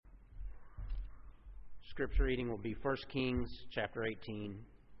scripture reading will be 1 Kings chapter 18,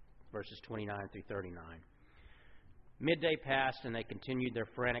 verses 29 through 39. Midday passed, and they continued their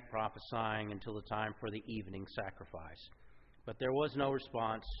frantic prophesying until the time for the evening sacrifice. But there was no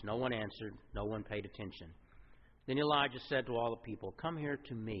response, no one answered, no one paid attention. Then Elijah said to all the people, "Come here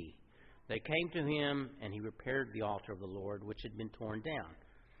to me." They came to him, and he repaired the altar of the Lord, which had been torn down.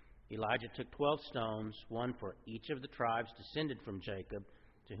 Elijah took 12 stones, one for each of the tribes descended from Jacob,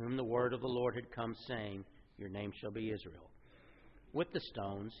 to whom the word of the Lord had come, saying, "Your name shall be Israel." With the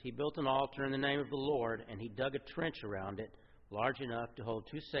stones, he built an altar in the name of the Lord, and he dug a trench around it, large enough to hold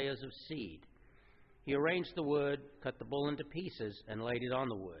 2 seahs of seed. He arranged the wood, cut the bull into pieces, and laid it on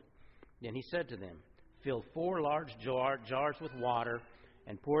the wood. Then he said to them, "Fill 4 large jars with water,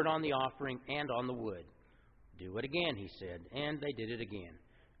 and pour it on the offering and on the wood." "Do it again," he said, and they did it again.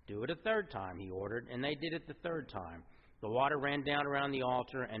 "Do it a 3rd time," he ordered, and they did it the 3rd time. The water ran down around the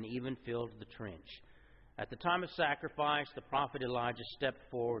altar and even filled the trench. At the time of sacrifice, the prophet Elijah stepped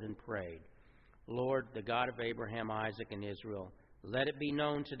forward and prayed, "Lord, the God of Abraham, Isaac, and Israel, let it be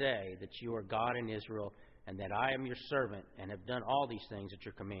known today that you are God in Israel, and that I am your servant, and have done all these things at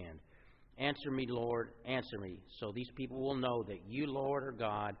your command. Answer me, Lord, answer me, so these people will know that you, Lord, are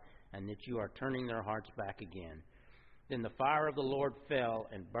God, and that you are turning their hearts back again." Then the fire of the Lord fell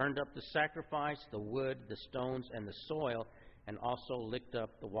and burned up the sacrifice, the wood, the stones, and the soil, and also licked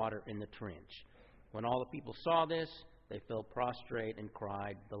up the water in the trench. When all the people saw this, they fell prostrate and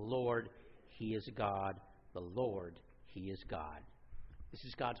cried, "The Lord, He is God. The Lord, He is God." This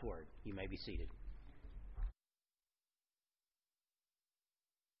is God's word. You may be seated.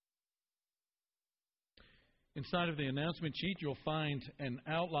 Inside of the announcement sheet, you'll find an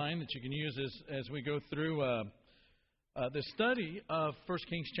outline that you can use as we go through the study of 1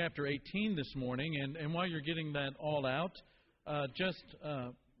 Kings chapter 18 this morning. And while you're getting that all out, just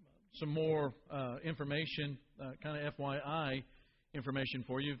some more information, kind of FYI information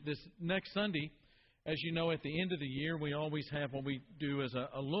for you. This next Sunday, as you know, at the end of the year, we always have what we do as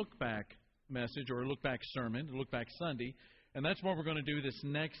a look-back message or a look-back sermon, a look-back Sunday. And that's what we're going to do this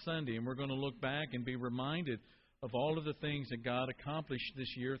next Sunday. And we're going to look back and be reminded of all of the things that God accomplished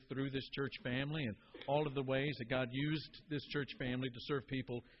this year through this church family and all of the ways that God used this church family to serve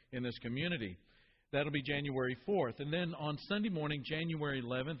people in this community. That'll be January 4th. And then on Sunday morning, January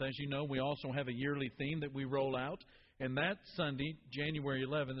 11th, as you know, we also have a yearly theme that we roll out. And that Sunday, January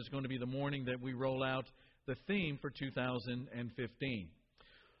 11th, is going to be the morning that we roll out the theme for 2015.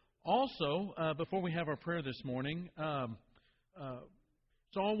 Also, before we have our prayer this morning,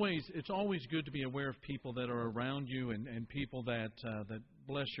 it's always good to be aware of people that are around you and people that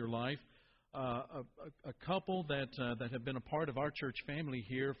bless your life. A couple that have been a part of our church family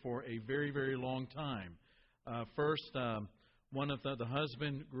here for a very, very long time. First, one of the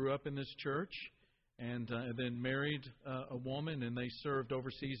husband grew up in this church and then married a woman, and they served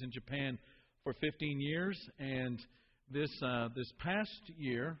overseas in Japan for 15 years. And this past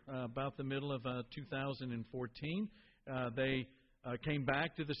year, about the middle of 2014, they came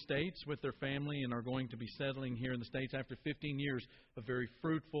back to the States with their family and are going to be settling here in the States after 15 years of very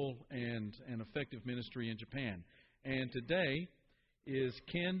fruitful and effective ministry in Japan. And today is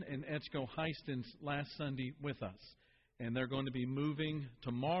Ken and Etsuko Heiston's last Sunday with us. And they're going to be moving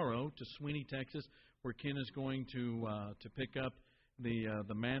tomorrow to Sweeney, Texas, where Ken is going to pick up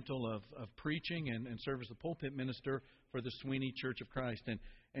the mantle of preaching and serve as the pulpit minister for the Sweeney Church of Christ.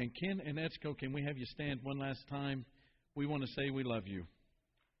 And Ken and Etsuko, can we have you stand one last time? We want to say we love you.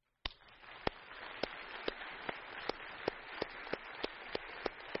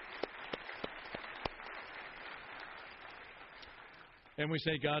 And we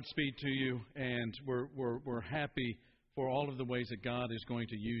say Godspeed to you, and we're happy for all of the ways that God is going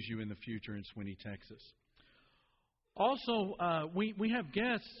to use you in the future in Sweeney, Texas. Also, we have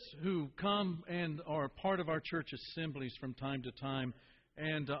guests who come and are part of our church assemblies from time to time.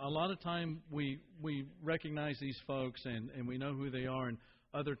 And a lot of time we recognize these folks and we know who they are. And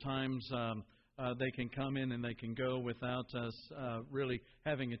other times they can come in and they can go without us really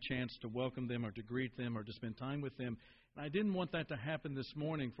having a chance to welcome them or to greet them or to spend time with them. And I didn't want that to happen this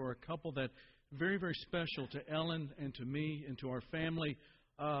morning for a couple that very, very special to Ellen and to me and to our family.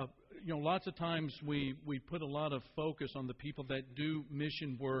 Lots of times we put a lot of focus on the people that do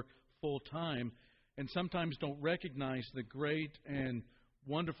mission work full time and sometimes don't recognize the great and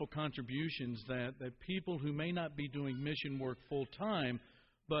wonderful contributions that people who may not be doing mission work full time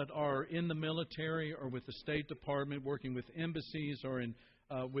but are in the military or with the State Department, working with embassies or in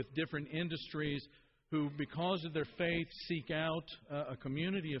with different industries, who because of their faith seek out a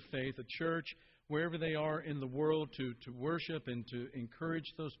community of faith, a church, wherever they are in the world to worship and to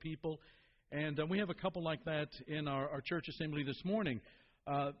encourage those people. And we have a couple like that in our church assembly this morning.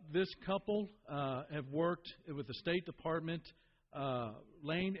 This couple have worked with the State Department.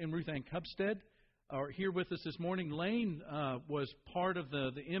 Lane and Ruth Ann Cubstead are here with us this morning. Lane was part of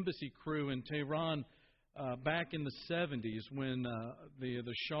the embassy crew in Tehran back in the 70s when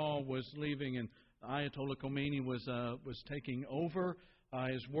the Shah was leaving and Ayatollah Khomeini was taking over.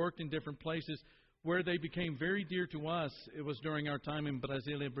 Has worked in different places. Where they became very dear to us, it was during our time in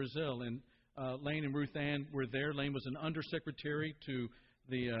Brasilia, Brazil. And Lane and Ruth Ann were there. Lane was an undersecretary to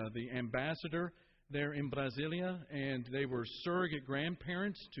the ambassador there in Brasilia, and they were surrogate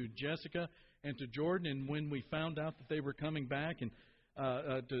grandparents to Jessica and to Jordan. And when we found out that they were coming back and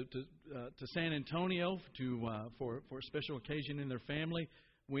to San Antonio for a special occasion in their family,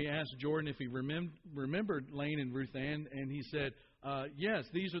 we asked Jordan if he remembered Lane and Ruth Ann, and he said, yes,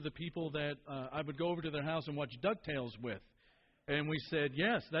 these are the people that I would go over to their house and watch DuckTales with. And we said,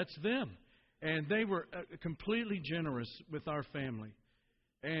 yes, that's them. And they were completely generous with our family.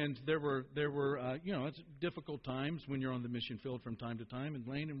 And there were it's difficult times when you're on the mission field from time to time. And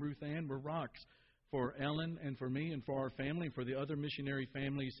Lane and Ruth Ann were rocks for Ellen and for me and for our family and for the other missionary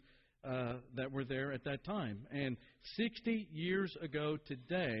families that were there at that time. And 60 years ago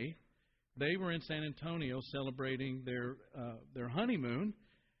today, they were in San Antonio celebrating their honeymoon.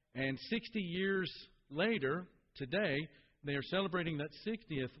 And 60 years later, today, they are celebrating that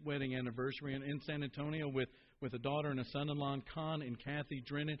 60th wedding anniversary in San Antonio with a daughter and a son-in-law, Con and Kathy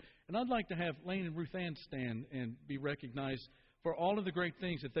Drennan. And I'd like to have Lane and Ruth Ann stand and be recognized for all of the great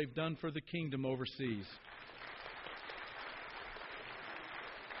things that they've done for the kingdom overseas.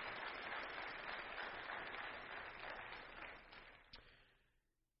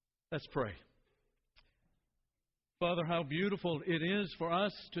 Let's pray. Father, how beautiful it is for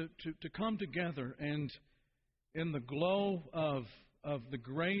us to come together and in the glow of the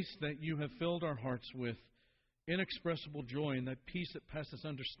grace that you have filled our hearts with, inexpressible joy and that peace that passes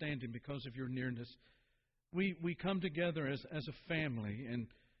understanding because of your nearness. We come together as a family and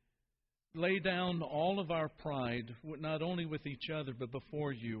lay down all of our pride, not only with each other but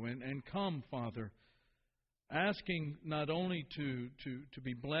before you. And come, Father, asking not only to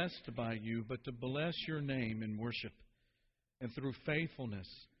be blessed by you, but to bless your name in worship and through faithfulness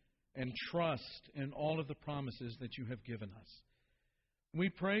and trust in all of the promises that you have given us. We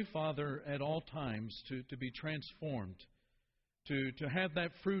pray, Father, at all times to be transformed, to have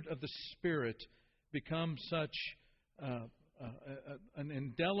that fruit of the Spirit become such an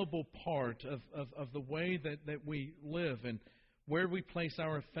indelible part of the way that we live and where we place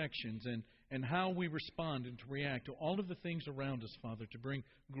our affections and how we respond and to react to all of the things around us, Father, to bring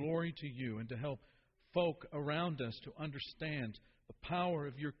glory to you and to help folk around us to understand the power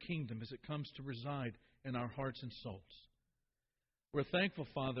of your kingdom as it comes to reside in our hearts and souls. We're thankful,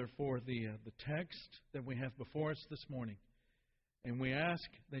 Father, for the text that we have before us this morning. And we ask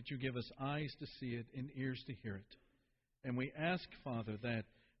that you give us eyes to see it and ears to hear it. And we ask, Father, that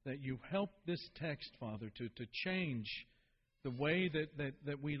you help this text, Father, to change the way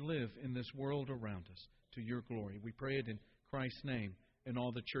that we live in this world around us to your glory. We pray it in Christ's name, and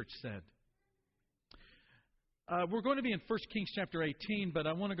all the church said. We're going to be in 1 Kings chapter 18, but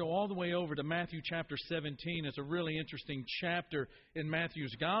I want to go all the way over to Matthew chapter 17. It's a really interesting chapter in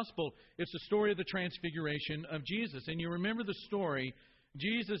Matthew's gospel. It's the story of the transfiguration of Jesus. And you remember the story,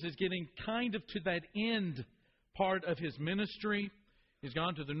 Jesus is getting kind of to that end part of his ministry. He's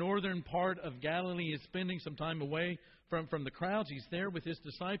gone to the northern part of Galilee. He's spending some time away from the crowds. He's there with his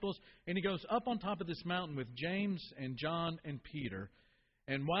disciples, and he goes up on top of this mountain with James and John and Peter.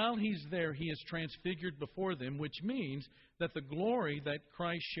 And while he's there, he is transfigured before them, which means that the glory that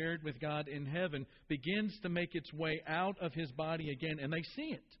Christ shared with God in heaven begins to make its way out of his body again, and they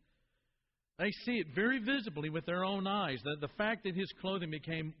see it. They see it very visibly with their own eyes. The fact that his clothing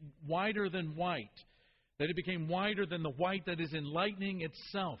became whiter than white, that it became whiter than the white that is in lightning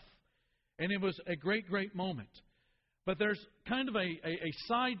itself. And it was a great, great moment. But there's kind of a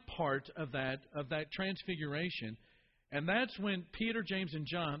side part of that transfiguration. And that's when Peter, James, and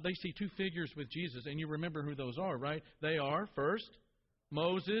John, they see two figures with Jesus. And you remember who those are, right? They are, first,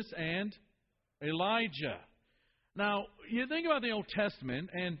 Moses and Elijah. Now, you think about the Old Testament,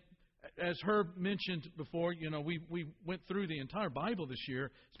 and as Herb mentioned before, we went through the entire Bible this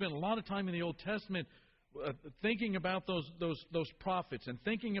year, spent a lot of time in the Old Testament thinking about those prophets and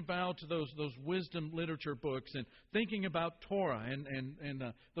thinking about those wisdom literature books and thinking about Torah and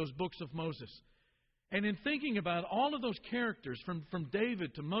those books of Moses. And in thinking about all of those characters, from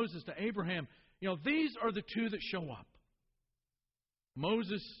David to Moses to Abraham, these are the two that show up.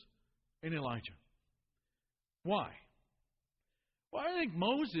 Moses and Elijah. Why? Well, I think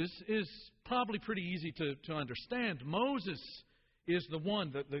Moses is probably pretty easy to understand. Moses is the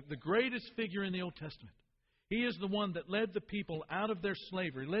one, the greatest figure in the Old Testament. He is the one that led the people out of their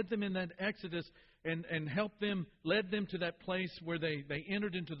slavery, led them in that Exodus, and helped them, led them to that place where they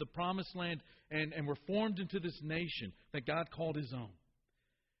entered into the Promised Land and were formed into this nation that God called His own.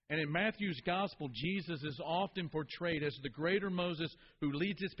 And in Matthew's Gospel, Jesus is often portrayed as the greater Moses who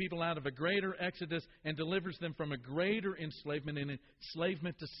leads His people out of a greater Exodus and delivers them from a greater enslavement and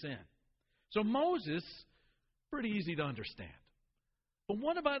enslavement to sin. So Moses, pretty easy to understand. But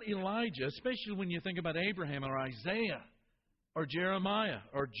what about Elijah, especially when you think about Abraham or Isaiah or Jeremiah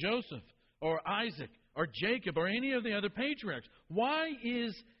or Joseph or Isaac or Jacob or any of the other patriarchs? Why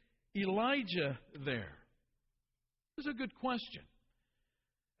is Elijah there? This is a good question.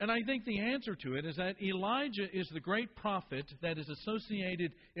 And I think the answer to it is that Elijah is the great prophet that is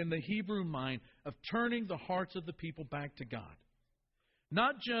associated in the Hebrew mind of turning the hearts of the people back to God.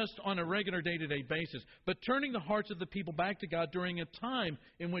 Not just on a regular day-to-day basis, but turning the hearts of the people back to God during a time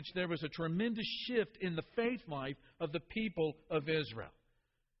in which there was a tremendous shift in the faith life of the people of Israel.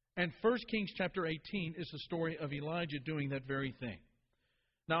 And 1 Kings chapter 18 is the story of Elijah doing that very thing.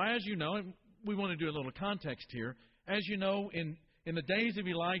 Now, as you know, and we want to do a little context here, as you know, in the days of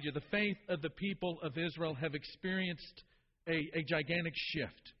Elijah, the faith of the people of Israel have experienced a gigantic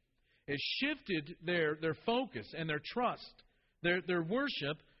shift. It shifted their focus and their trust, their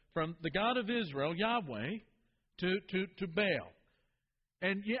worship from the God of Israel, Yahweh, to Baal.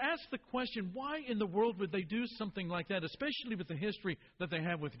 And you ask the question, why in the world would they do something like that, especially with the history that they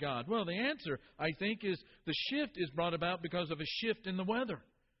have with God? Well, the answer, I think, is the shift is brought about because of a shift in the weather.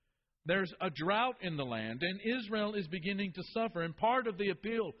 There's a drought in the land, and Israel is beginning to suffer. And part of the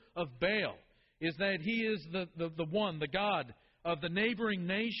appeal of Baal is that he is the one, the God of the neighboring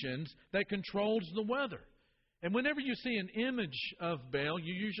nations that controls the weather. And whenever you see an image of Baal,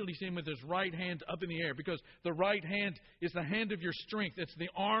 you usually see him with his right hand up in the air, because the right hand is the hand of your strength. It's the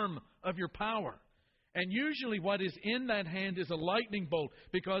arm of your power. And usually what is in that hand is a lightning bolt,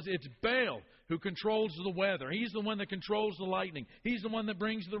 because it's Baal who controls the weather. He's the one that controls the lightning. He's the one that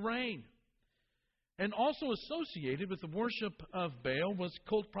brings the rain. And also associated with the worship of Baal was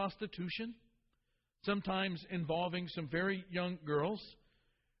cult prostitution, sometimes involving some very young girls.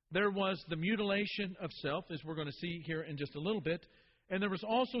 There was the mutilation of self, as we're going to see here in just a little bit. And there was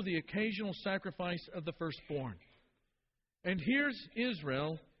also the occasional sacrifice of the firstborn. And here's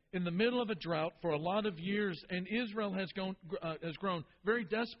Israel in the middle of a drought for a lot of years, and Israel has grown very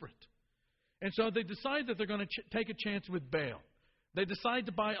desperate. And so they decide that they're going to take a chance with Baal. They decide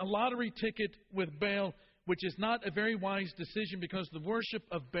to buy a lottery ticket with Baal, which is not a very wise decision, because the worship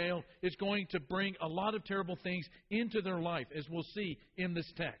of Baal is going to bring a lot of terrible things into their life, as we'll see in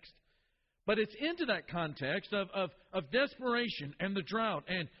this text. But it's into that context of desperation and the drought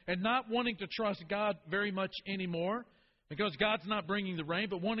and not wanting to trust God very much anymore, because God's not bringing the rain,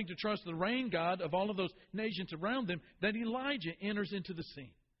 but wanting to trust the rain God of all of those nations around them, that Elijah enters into the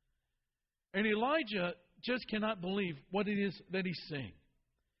scene. And Elijah just cannot believe what it is that he's seeing.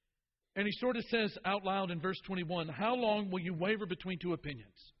 And he sort of says out loud in verse 21, "How long will you waver between two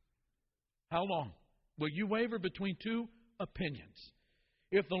opinions?" How long will you waver between two opinions?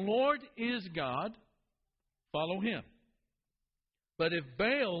 If the Lord is God, follow Him. But if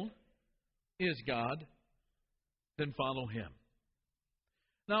Baal is God, then follow him.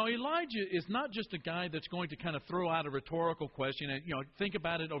 Now, Elijah is not just a guy that's going to kind of throw out a rhetorical question and, think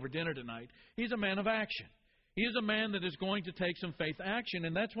about it over dinner tonight. He's a man of action. He is a man that is going to take some faith action,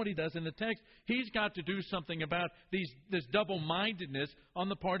 and that's what he does in the text. He's got to do something about this double-mindedness on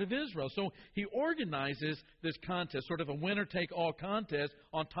the part of Israel. So he organizes this contest, sort of a winner-take-all contest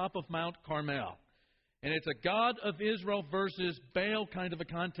on top of Mount Carmel. And it's a God of Israel versus Baal kind of a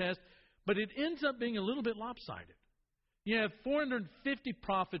contest, but it ends up being a little bit lopsided. You have 450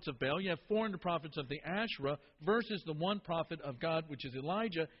 prophets of Baal. You have 400 prophets of the Asherah versus the one prophet of God, which is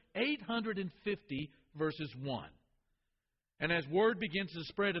Elijah, 850 versus 1. And as word begins to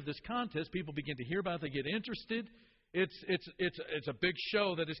spread of this contest, people begin to hear about it. They get interested. It's a big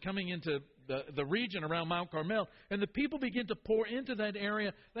show that is coming into the region around Mount Carmel. And the people begin to pour into that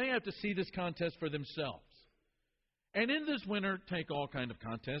area. They have to see this contest for themselves. And in this winner-take-all kind of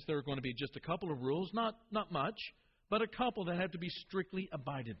contest, there are going to be just a couple of rules, not much, but a couple that have to be strictly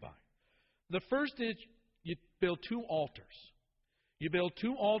abided by. The first is you build two altars. You build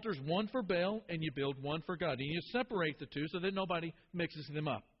two altars, one for Baal, and you build one for God. And you separate the two so that nobody mixes them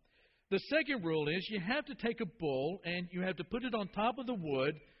up. The second rule is you have to take a bull and you have to put it on top of the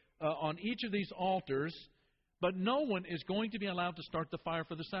wood on each of these altars, but no one is going to be allowed to start the fire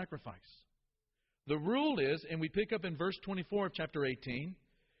for the sacrifice. The rule is, and we pick up in verse 24 of chapter 18,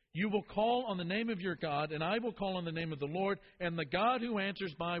 you will call on the name of your God, and I will call on the name of the Lord, and the God who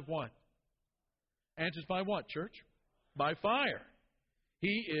answers by what? Answers by what, church? By fire.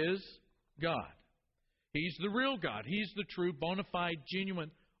 He is God. He's the real God. He's the true, bona fide,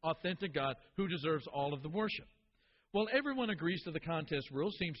 genuine, authentic God who deserves all of the worship. Well, everyone agrees to the contest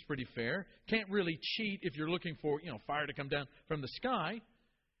rule. Seems pretty fair. Can't really cheat if you're looking for, fire to come down from the sky.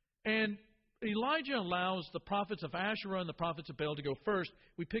 And Elijah allows the prophets of Asherah and the prophets of Baal to go first.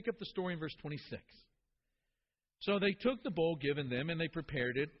 We pick up the story in verse 26. So they took the bowl given them and they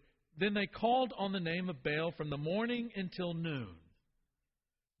prepared it. Then they called on the name of Baal from the morning until noon.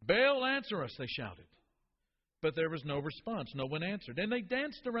 Baal, answer us, they shouted. But there was no response. No one answered. And they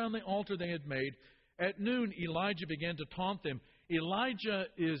danced around the altar they had made. At noon, Elijah began to taunt them. Elijah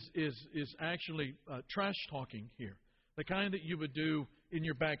is actually trash talking here. The kind that you would do in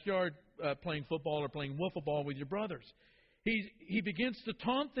your backyard playing football or playing wiffle ball with your brothers. He begins to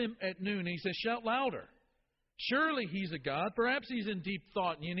taunt them at noon. He says, shout louder. Surely he's a god. Perhaps he's in deep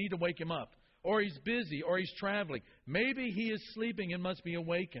thought and you need to wake him up. Or he's busy, or he's traveling. Maybe he is sleeping and must be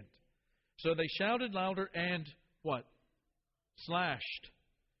awakened. So they shouted louder and what? Slashed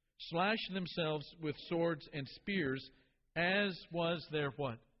themselves with swords and spears, as was their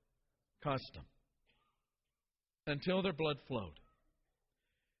what? Custom. Until their blood flowed.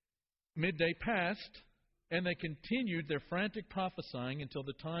 Midday passed, and they continued their frantic prophesying until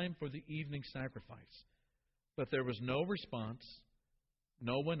the time for the evening sacrifice. But there was no response.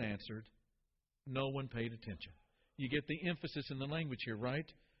 No one answered. No one paid attention. You get the emphasis in the language here, right?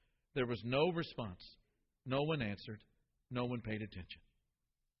 There was no response. No one answered. No one paid attention.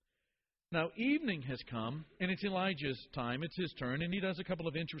 Now, evening has come, and it's Elijah's time. It's his turn, and he does a couple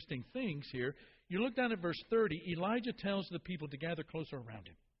of interesting things here. You look down at verse 30. Elijah tells the people to gather closer around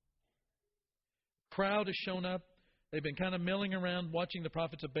him. Crowd has shown up. They've been kind of milling around watching the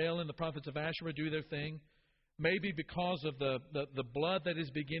prophets of Baal and the prophets of Asherah do their thing. Maybe because of the blood that is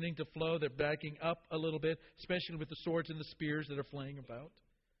beginning to flow, they're backing up a little bit, especially with the swords and the spears that are flaying about.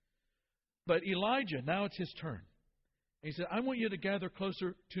 But Elijah, now it's his turn. And he said, I want you to gather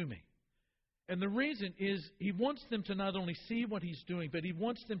closer to me. And the reason is he wants them to not only see what he's doing, but he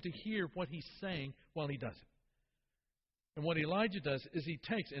wants them to hear what he's saying while he does it. And what Elijah does is he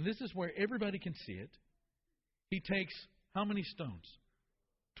takes, and this is where everybody can see it, he takes how many stones?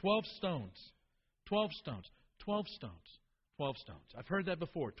 12 stones. 12 stones. 12 stones. 12 stones. I've heard that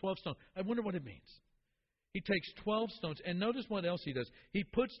before. 12 stones. I wonder what it means. He takes 12 stones, and notice what else he does. He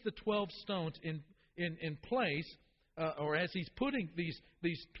puts the 12 stones in place, or as he's putting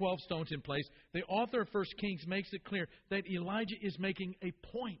these 12 stones in place, the author of 1 Kings makes it clear that Elijah is making a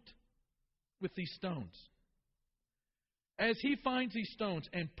point with these stones. As he finds these stones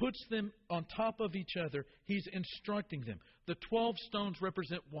and puts them on top of each other, he's instructing them. The 12 stones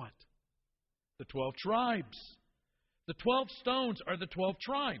represent what? The 12 tribes. The 12 stones are the 12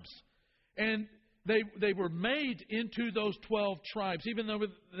 tribes. And they were made into those 12 tribes, even though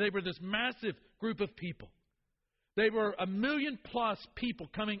they were this massive group of people. They were 1 million plus people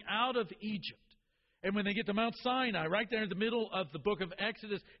coming out of Egypt. And when they get to Mount Sinai, right there in the middle of the book of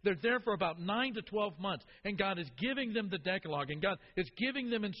Exodus, they're there for about 9 to 12 months. And God is giving them the Decalogue. And God is giving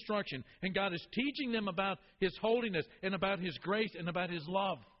them instruction. And God is teaching them about His holiness and about His grace and about His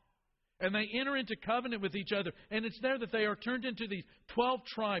love. And they enter into covenant with each other. And it's there that they are turned into these 12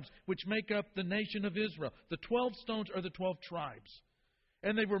 tribes which make up the nation of Israel. The 12 stones are the 12 tribes.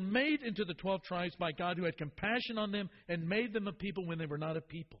 And they were made into the 12 tribes by God, who had compassion on them and made them a people when they were not a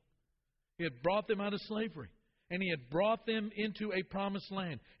people. He had brought them out of slavery. And He had brought them into a promised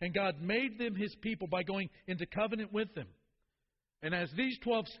land. And God made them His people by going into covenant with them. And as these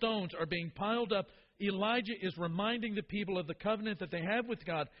 12 stones are being piled up, Elijah is reminding the people of the covenant that they have with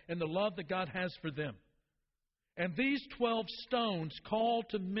God and the love that God has for them. And these 12 stones call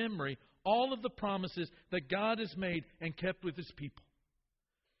to memory all of the promises that God has made and kept with His people.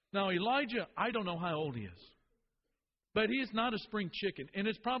 Now, Elijah, I don't know how old he is. But he is not a spring chicken, and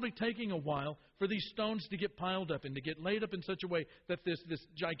it's probably taking a while for these stones to get piled up and to get laid up in such a way that this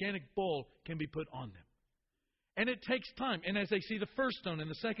gigantic bowl can be put on them. And it takes time. And as they see the first stone and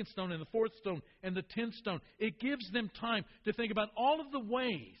the second stone and the fourth stone and the 10th stone, it gives them time to think about all of the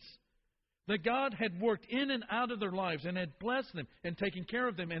ways that God had worked in and out of their lives and had blessed them and taken care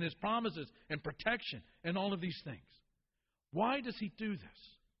of them and His promises and protection and all of these things. Why does He do this?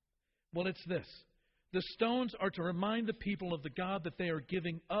 Well, it's this. The stones are to remind the people of the God that they are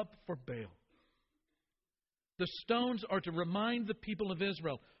giving up for Baal. The stones are to remind the people of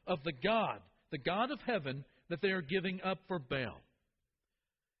Israel of the God of heaven, that they are giving up for Baal.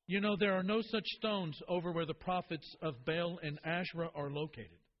 You know, there are no such stones over where the prophets of Baal and Asherah are located.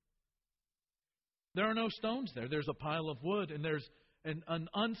 There are no stones there. There's a pile of wood and there's an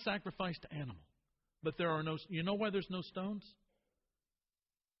unsacrificed animal. But there are no. You know why there's no stones?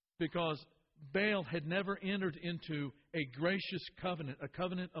 Because Baal had never entered into a gracious covenant, a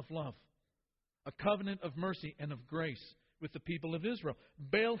covenant of love, a covenant of mercy and of grace with the people of Israel.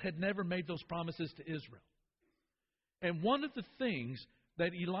 Baal had never made those promises to Israel. And one of the things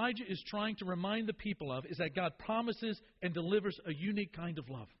that Elijah is trying to remind the people of is that God promises and delivers a unique kind of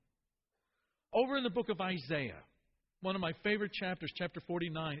love. Over in the book of Isaiah, one of my favorite chapters, chapter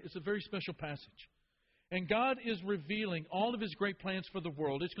 49, it's a very special passage. And God is revealing all of His great plans for the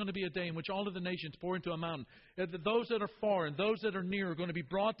world. It's going to be a day in which all of the nations pour into a mountain. Those that are far and those that are near are going to be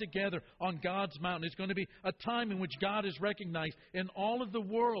brought together on God's mountain. It's going to be a time in which God is recognized in all of the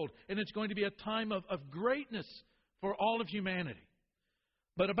world. And it's going to be a time of greatness for all of humanity.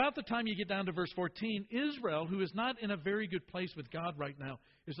 But about the time you get down to verse 14, Israel, who is not in a very good place with God right now,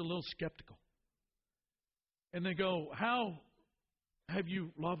 is a little skeptical. And they go, how have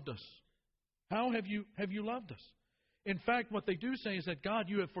you loved us? How have you loved us? In fact, what they do say is that, God,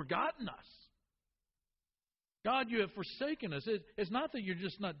 you have forgotten us. God, you have forsaken us. It's not that you're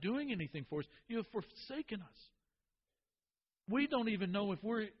just not doing anything for us. You have forsaken us. We don't even know if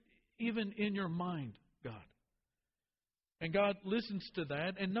we're even in your mind, God. And God listens to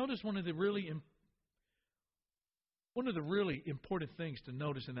that. And notice one of the really important things to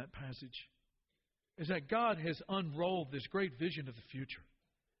notice in that passage is that God has unrolled this great vision of the future.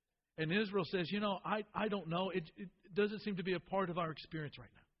 And Israel says, I don't know. It doesn't seem to be a part of our experience right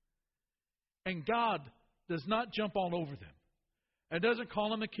now. And God does not jump all over them. And doesn't call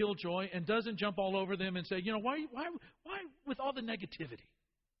them a killjoy. And doesn't jump all over them and say, why with all the negativity?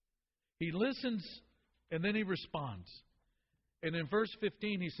 He listens and then He responds. And in verse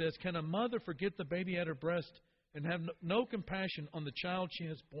 15 He says, can a mother forget the baby at her breast and have no compassion on the child she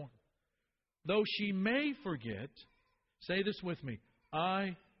has born? Though she may forget, say this with me,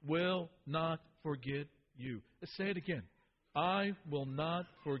 I will not forget you. Let's say it again. I will not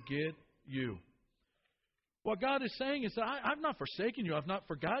forget you. What God is saying is that I've not forsaken you. I've not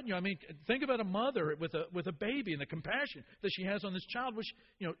forgotten you. I mean, think about a mother with a baby and the compassion that she has on this child, which,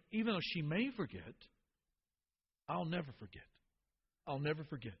 even though she may forget, I'll never forget. I'll never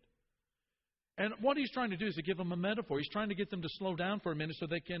forget. And what He's trying to do is to give them a metaphor. He's trying to get them to slow down for a minute so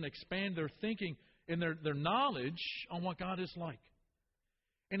they can expand their thinking and their knowledge on what God is like.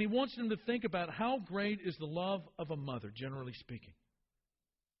 And He wants them to think about how great is the love of a mother, generally speaking.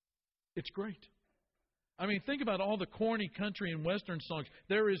 It's great. I mean, think about all the corny country and Western songs.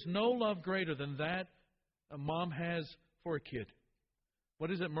 There is no love greater than that a mom has for a kid.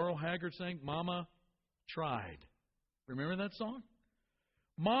 What is it Merle Haggard saying? Mama tried. Remember that song?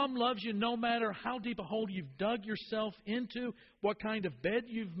 Mom loves you no matter how deep a hole you've dug yourself into, what kind of bed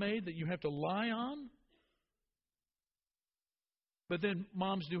you've made that you have to lie on. But then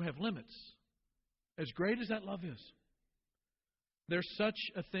moms do have limits. As great as that love is, there's such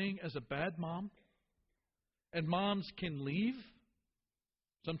a thing as a bad mom. And moms can leave,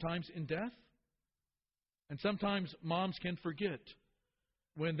 sometimes in death. And sometimes moms can forget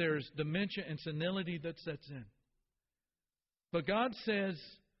when there's dementia and senility that sets in. But God says,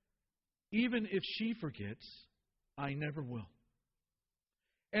 even if she forgets, I never will.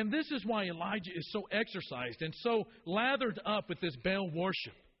 And this is why Elijah is so exercised and so lathered up with this Baal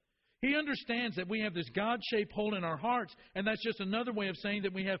worship. He understands that we have this God-shaped hole in our hearts, and that's just another way of saying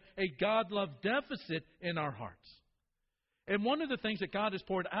that we have a God-love deficit in our hearts. And one of the things that God has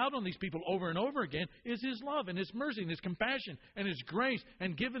poured out on these people over and over again is His love and His mercy and His compassion and His grace,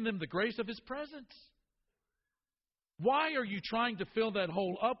 and given them the grace of His presence. Why are you trying to fill that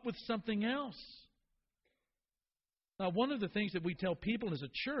hole up with something else? Now, one of the things that we tell people as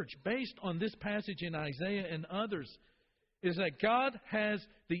a church, based on this passage in Isaiah and others, is that God has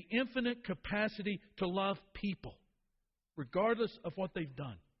the infinite capacity to love people, regardless of what they've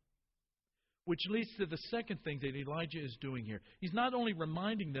done. Which leads to the second thing that Elijah is doing here. He's not only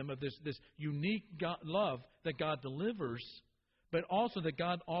reminding them of this unique love that God delivers, but also that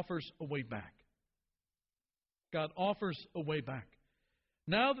God offers a way back. God offers a way back.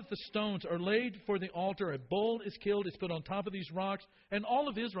 Now that the stones are laid for the altar, a bull is killed, it's put on top of these rocks, and all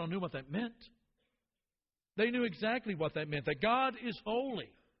of Israel knew what that meant. They knew exactly what that meant, that God is holy.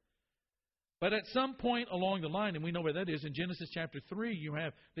 But at some point along the line, and we know where that is, in Genesis chapter 3, you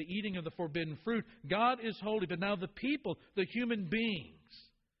have the eating of the forbidden fruit. God is holy, but now the people, the human beings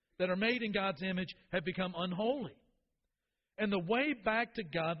that are made in God's image, have become unholy. And the way back to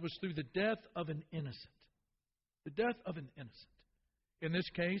God was through the death of an innocent. The death of an innocent. In this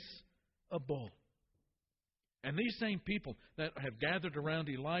case, a bull. And these same people that have gathered around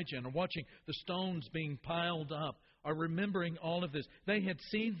Elijah and are watching the stones being piled up are remembering all of this. They had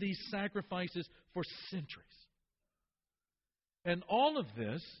seen these sacrifices for centuries. And all of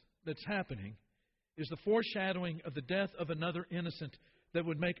this that's happening is the foreshadowing of the death of another innocent that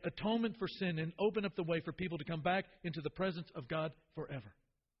would make atonement for sin and open up the way for people to come back into the presence of God forever.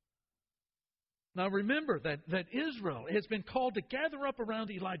 Now remember that Israel has been called to gather up around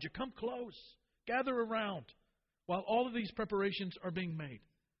Elijah. Come close. Gather around while all of these preparations are being made.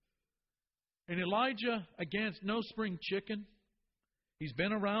 And Elijah, again, no spring chicken. He's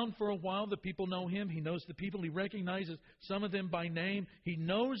been around for a while. The people know him. He knows the people. He recognizes some of them by name. He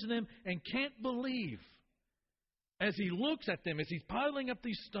knows them and can't believe, as he looks at them, as he's piling up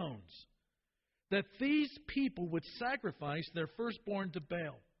these stones, that these people would sacrifice their firstborn to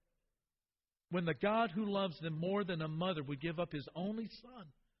Baal, when the God who loves them more than a mother would give up His only Son.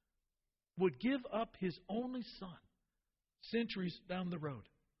 Would give up His only Son centuries down the road.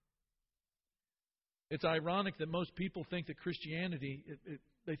 It's ironic that most people think that Christianity,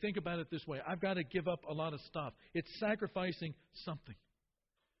 they think about it this way: I've got to give up a lot of stuff. It's sacrificing something.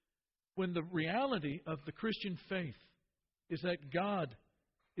 When the reality of the Christian faith is that God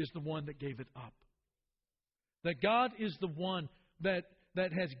is the one that gave it up. That God is the one that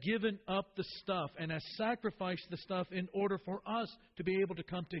has given up the stuff and has sacrificed the stuff in order for us to be able to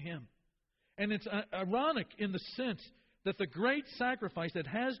come to Him. And it's ironic in the sense that the great sacrifice that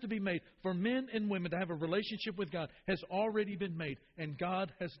has to be made for men and women to have a relationship with God has already been made, and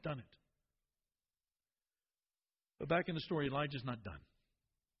God has done it. But back in the story, Elijah's not done.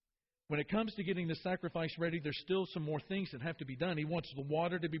 When it comes to getting the sacrifice ready, there's still some more things that have to be done. He wants the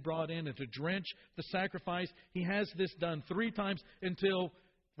water to be brought in and to drench the sacrifice. He has this done 3 times until,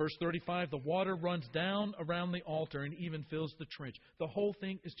 verse 35, the water runs down around the altar and even fills the trench. The whole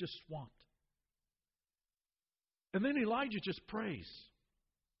thing is just swamped. And then Elijah just prays.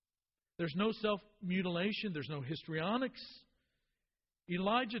 There's no self-mutilation. There's no histrionics.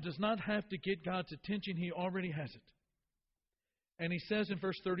 Elijah does not have to get God's attention. He already has it. And he says in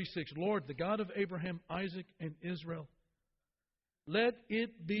verse 36, Lord, the God of Abraham, Isaac, and Israel, let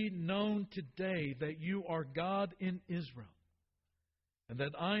it be known today that you are God in Israel, and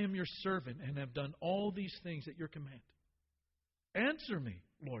that I am your servant and have done all these things at your command. Answer me,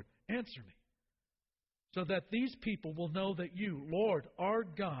 Lord, answer me, so that these people will know that you, Lord, are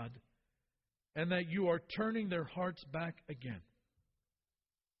God, and that you are turning their hearts back again.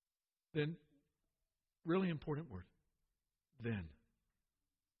 Then, really important word, then.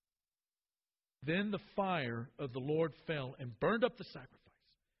 Then the fire of the Lord fell and burned up the sacrifice,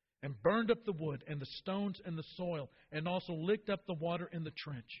 and burned up the wood and the stones and the soil, and also licked up the water in the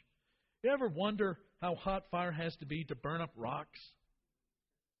trench. You ever wonder how hot fire has to be to burn up rocks?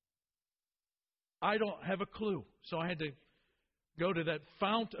 I don't have a clue, so I had to go to that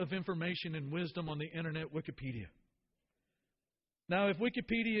fount of information and wisdom on the internet, Wikipedia. Now, if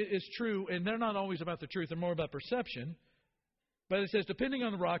Wikipedia is true, and they're not always about the truth, they're more about perception, but it says, depending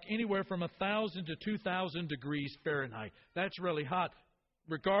on the rock, anywhere from 1,000 to 2,000 degrees Fahrenheit. That's really hot,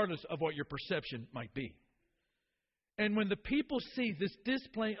 regardless of what your perception might be. And when the people see this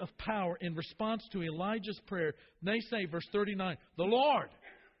display of power in response to Elijah's prayer, they say, verse 39, the Lord,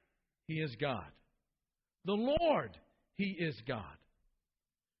 He is God. The Lord, He is God.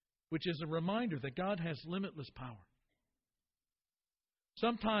 Which is a reminder that God has limitless power.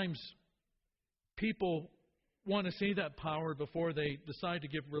 Sometimes people want to see that power before they decide to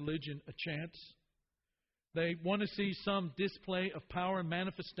give religion a chance. They want to see some display of power,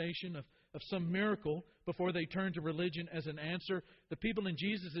 manifestation of some miracle before they turn to religion as an answer. The people in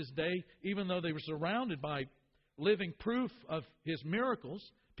Jesus' day, even though they were surrounded by living proof of His miracles,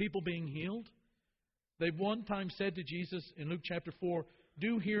 people being healed, they one time said to Jesus in Luke chapter 4,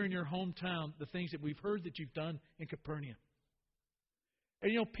 do here in your hometown the things that we've heard that you've done in Capernaum.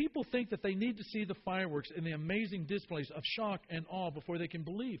 And people think that they need to see the fireworks and the amazing displays of shock and awe before they can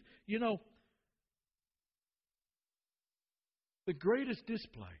believe. The greatest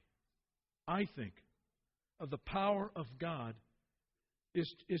display, I think, of the power of God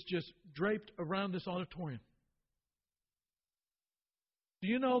is just draped around this auditorium. Do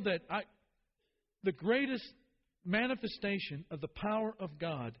you know that the greatest manifestation of the power of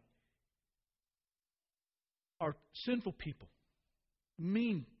God are sinful people,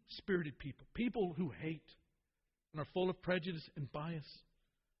 mean-spirited people, people who hate and are full of prejudice and bias,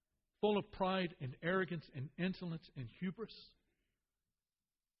 full of pride and arrogance and insolence and hubris.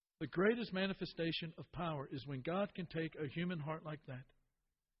 The greatest manifestation of power is when God can take a human heart like that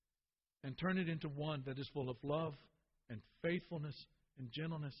and turn it into one that is full of love and faithfulness and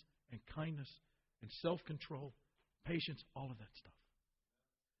gentleness and kindness and self-control, patience, all of that stuff.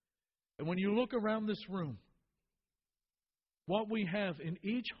 And when you look around this room, what we have in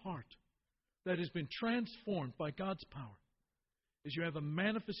each heart that has been transformed by God's power is you have a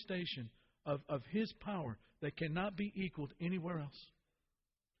manifestation of His power that cannot be equaled anywhere else.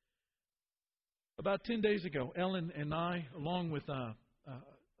 About 10 days ago, Ellen and I, along with a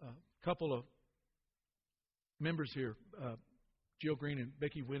couple of members here, Jill Green and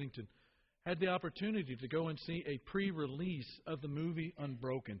Becky Whittington, had the opportunity to go and see a pre-release of the movie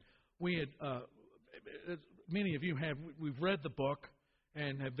Unbroken. We had, many of you have, we've read the book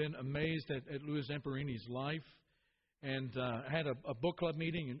and have been amazed at Louis Zamperini's life, and had a book club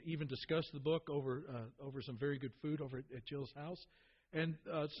meeting and even discussed the book over some very good food over at Jill's house. And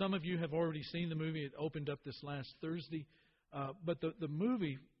some of you have already seen the movie. It opened up this last Thursday. But the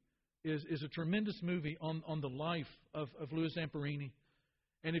movie is a tremendous movie on the life of Louis Zamperini.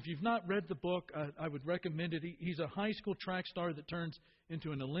 And if you've not read the book, I would recommend it. He's a high school track star that turns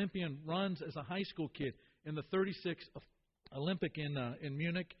into an Olympian, runs as a high school kid in the 36th Olympic in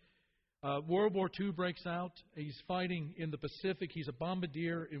Munich. World War II breaks out. He's fighting in the Pacific. He's a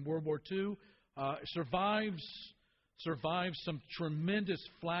bombardier in World War II. Survives some tremendous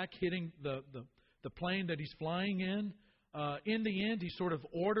flak hitting the plane that he's flying in. In the end, he's sort of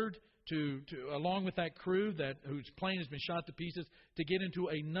ordered to along with that crew whose plane has been shot to pieces, to get into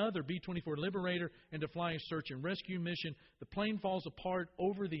another B-24 Liberator and to fly a search and rescue mission. The plane falls apart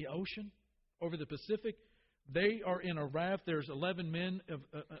over the ocean, over the Pacific. They are in a raft. There's 11 men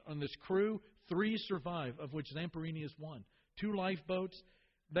on this crew. 3 survive, of which Zamperini is one. 2 lifeboats.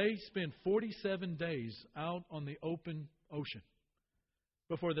 They spend 47 days out on the open ocean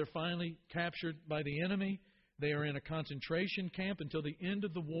before they're finally captured by the enemy. They are in a concentration camp until the end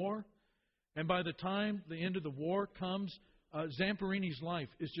of the war. And by the time the end of the war comes, Zamperini's life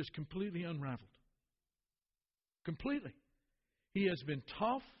is just completely unraveled. Completely. He has been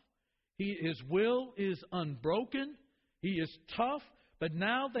tough. His will is unbroken. He is tough. But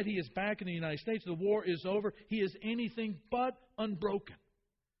now that he is back in the United States, the war is over. He is anything but unbroken.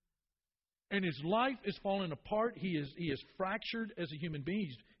 And his life is falling apart. He is fractured as a human being.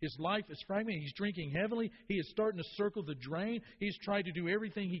 His life is fragmented. He's drinking heavily. He is starting to circle the drain. He's tried to do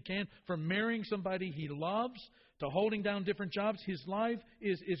everything he can, from marrying somebody he loves to holding down different jobs. His life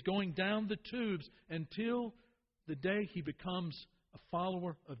is going down the tubes until the day he becomes a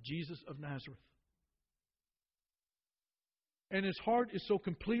follower of Jesus of Nazareth. And his heart is so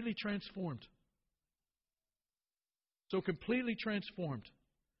completely transformed. So completely transformed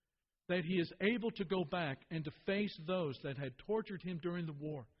that he is able to go back and to face those that had tortured him during the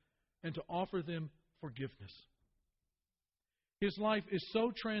war and to offer them forgiveness. His life is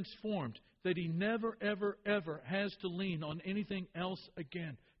so transformed that he never, ever, ever has to lean on anything else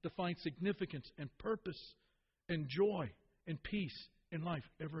again to find significance and purpose and joy and peace in life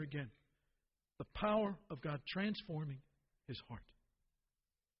ever again. The power of God transforming his heart.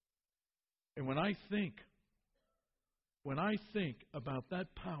 And when I think about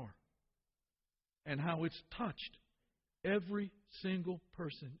that power, and how it's touched every single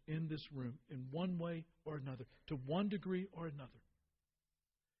person in this room in one way or another, to one degree or another,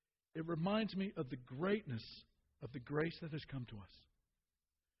 it reminds me of the greatness of the grace that has come to us.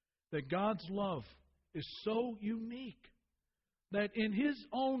 That God's love is so unique that in His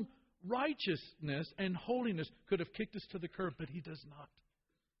own righteousness and holiness could have kicked us to the curb, but He does not.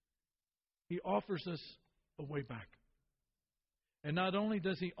 He offers us a way back. And not only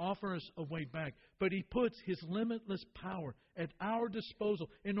does He offer us a way back, but He puts His limitless power at our disposal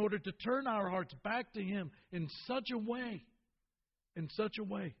in order to turn our hearts back to Him in such a way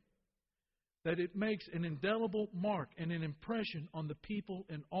that it makes an indelible mark and an impression on the people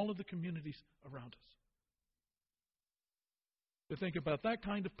in all of the communities around us. To think about that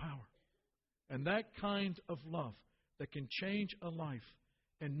kind of power and that kind of love that can change a life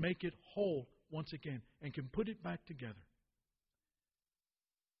and make it whole once again and can put it back together.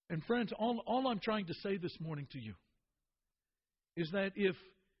 And friends, all I'm trying to say this morning to you is that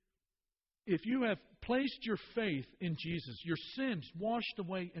if you have placed your faith in Jesus, your sins washed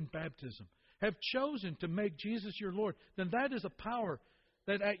away in baptism, have chosen to make Jesus your Lord, then that is a power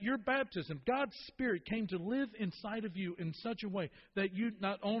that at your baptism, God's Spirit came to live inside of you in such a way that you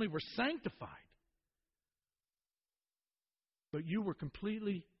not only were sanctified, but you were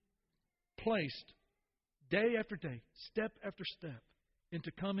completely placed day after day, step after step, into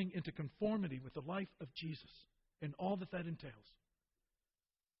coming into conformity with the life of Jesus and all that entails.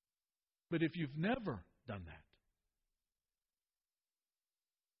 But if you've never done that,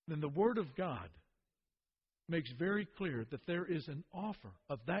 then the Word of God makes very clear that there is an offer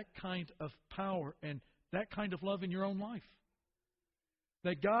of that kind of power and that kind of love in your own life.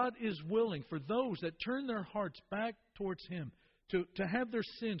 That God is willing for those that turn their hearts back towards Him to have their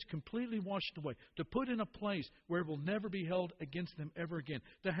sins completely washed away, to put in a place where it will never be held against them ever again,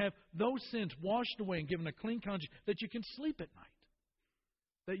 to have those sins washed away and given a clean conscience, that you can sleep at night.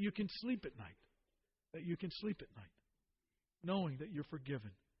 That you can sleep at night. That you can sleep at night, knowing that you're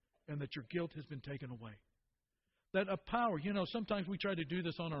forgiven and that your guilt has been taken away. That a power, sometimes we try to do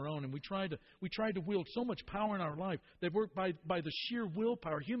this on our own, and we try to wield so much power in our life that we're by the sheer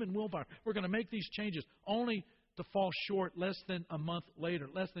willpower, human willpower, we're going to make these changes only to fall short less than a month later,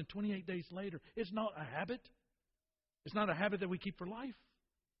 less than 28 days later. It's not a habit. It's not a habit that we keep for life.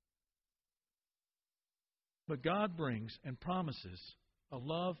 But God brings and promises a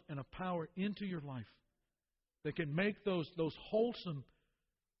love and a power into your life that can make those wholesome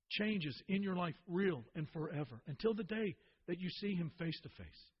changes in your life real and forever until the day that you see Him face to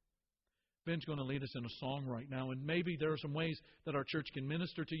face. Ben's going to lead us in a song right now, and maybe there are some ways that our church can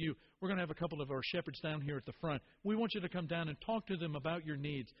minister to you. We're going to have a couple of our shepherds down here at the front. We want you to come down and talk to them about your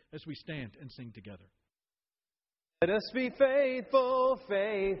needs as we stand and sing together. Let us be faithful,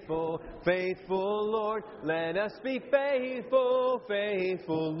 faithful, faithful, Lord. Let us be faithful,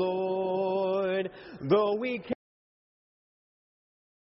 faithful, Lord. Though we